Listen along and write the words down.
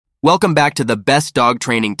Welcome back to the Best Dog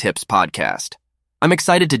Training Tips podcast. I'm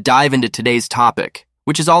excited to dive into today's topic,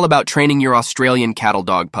 which is all about training your Australian cattle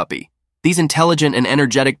dog puppy. These intelligent and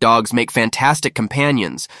energetic dogs make fantastic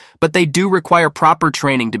companions, but they do require proper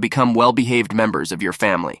training to become well-behaved members of your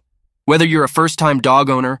family. Whether you're a first-time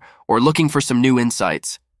dog owner or looking for some new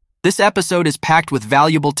insights, this episode is packed with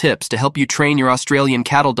valuable tips to help you train your Australian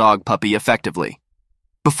cattle dog puppy effectively.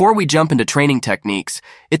 Before we jump into training techniques,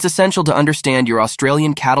 it's essential to understand your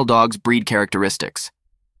Australian cattle dog's breed characteristics.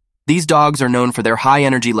 These dogs are known for their high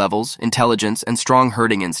energy levels, intelligence, and strong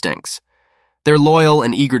herding instincts. They're loyal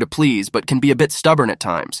and eager to please, but can be a bit stubborn at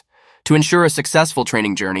times. To ensure a successful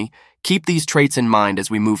training journey, keep these traits in mind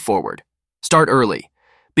as we move forward. Start early.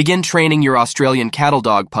 Begin training your Australian cattle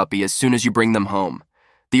dog puppy as soon as you bring them home.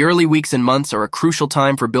 The early weeks and months are a crucial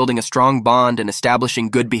time for building a strong bond and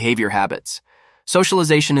establishing good behavior habits.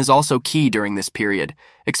 Socialization is also key during this period,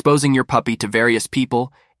 exposing your puppy to various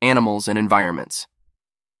people, animals, and environments.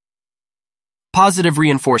 Positive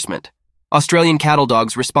reinforcement. Australian cattle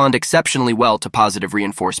dogs respond exceptionally well to positive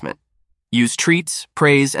reinforcement. Use treats,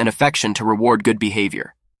 praise, and affection to reward good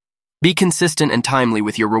behavior. Be consistent and timely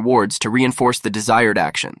with your rewards to reinforce the desired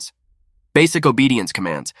actions. Basic obedience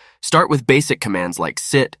commands. Start with basic commands like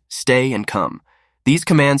sit, stay, and come. These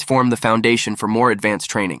commands form the foundation for more advanced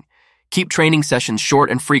training. Keep training sessions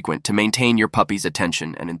short and frequent to maintain your puppy's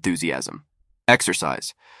attention and enthusiasm.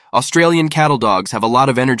 Exercise. Australian cattle dogs have a lot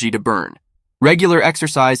of energy to burn. Regular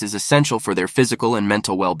exercise is essential for their physical and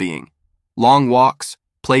mental well-being. Long walks,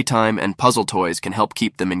 playtime, and puzzle toys can help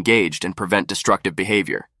keep them engaged and prevent destructive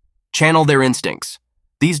behavior. Channel their instincts.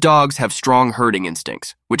 These dogs have strong herding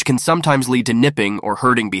instincts, which can sometimes lead to nipping or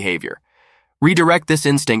herding behavior. Redirect this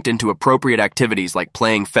instinct into appropriate activities like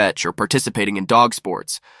playing fetch or participating in dog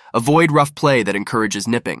sports. Avoid rough play that encourages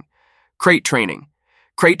nipping. Crate training.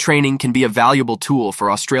 Crate training can be a valuable tool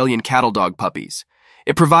for Australian cattle dog puppies.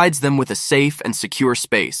 It provides them with a safe and secure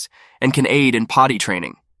space and can aid in potty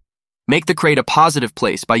training. Make the crate a positive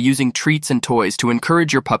place by using treats and toys to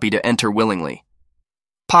encourage your puppy to enter willingly.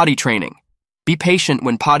 Potty training. Be patient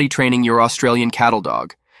when potty training your Australian cattle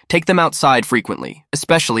dog. Take them outside frequently,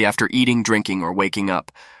 especially after eating, drinking, or waking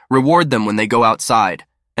up. Reward them when they go outside,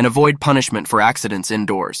 and avoid punishment for accidents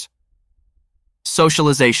indoors.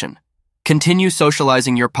 Socialization. Continue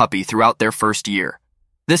socializing your puppy throughout their first year.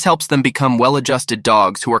 This helps them become well-adjusted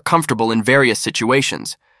dogs who are comfortable in various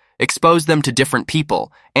situations. Expose them to different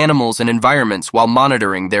people, animals, and environments while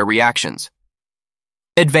monitoring their reactions.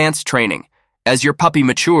 Advanced training. As your puppy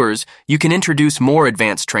matures, you can introduce more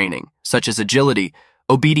advanced training, such as agility,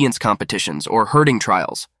 obedience competitions, or herding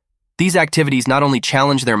trials. These activities not only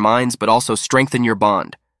challenge their minds but also strengthen your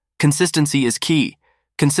bond. Consistency is key.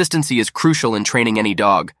 Consistency is crucial in training any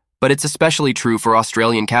dog, but it's especially true for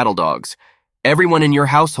Australian cattle dogs. Everyone in your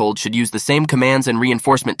household should use the same commands and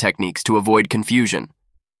reinforcement techniques to avoid confusion.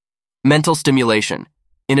 Mental stimulation.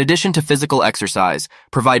 In addition to physical exercise,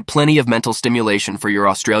 provide plenty of mental stimulation for your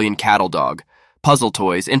Australian cattle dog. Puzzle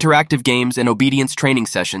toys, interactive games, and obedience training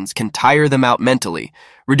sessions can tire them out mentally,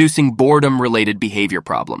 reducing boredom-related behavior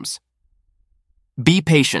problems. Be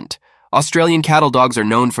patient. Australian cattle dogs are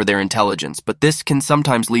known for their intelligence, but this can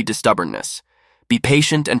sometimes lead to stubbornness. Be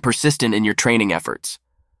patient and persistent in your training efforts.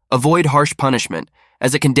 Avoid harsh punishment,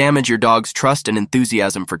 as it can damage your dog's trust and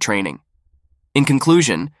enthusiasm for training. In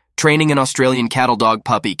conclusion, training an Australian cattle dog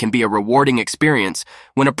puppy can be a rewarding experience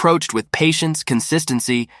when approached with patience,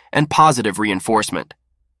 consistency, and positive reinforcement.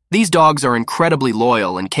 These dogs are incredibly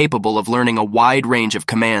loyal and capable of learning a wide range of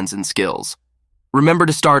commands and skills. Remember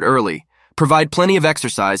to start early, provide plenty of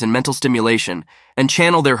exercise and mental stimulation, and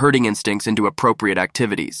channel their herding instincts into appropriate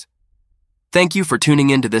activities. Thank you for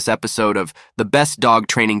tuning in to this episode of the Best Dog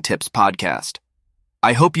Training Tips podcast.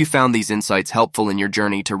 I hope you found these insights helpful in your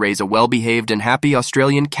journey to raise a well-behaved and happy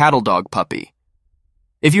Australian cattle dog puppy.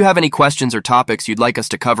 If you have any questions or topics you'd like us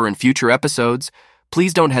to cover in future episodes,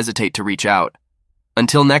 please don't hesitate to reach out.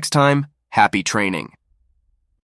 Until next time, happy training.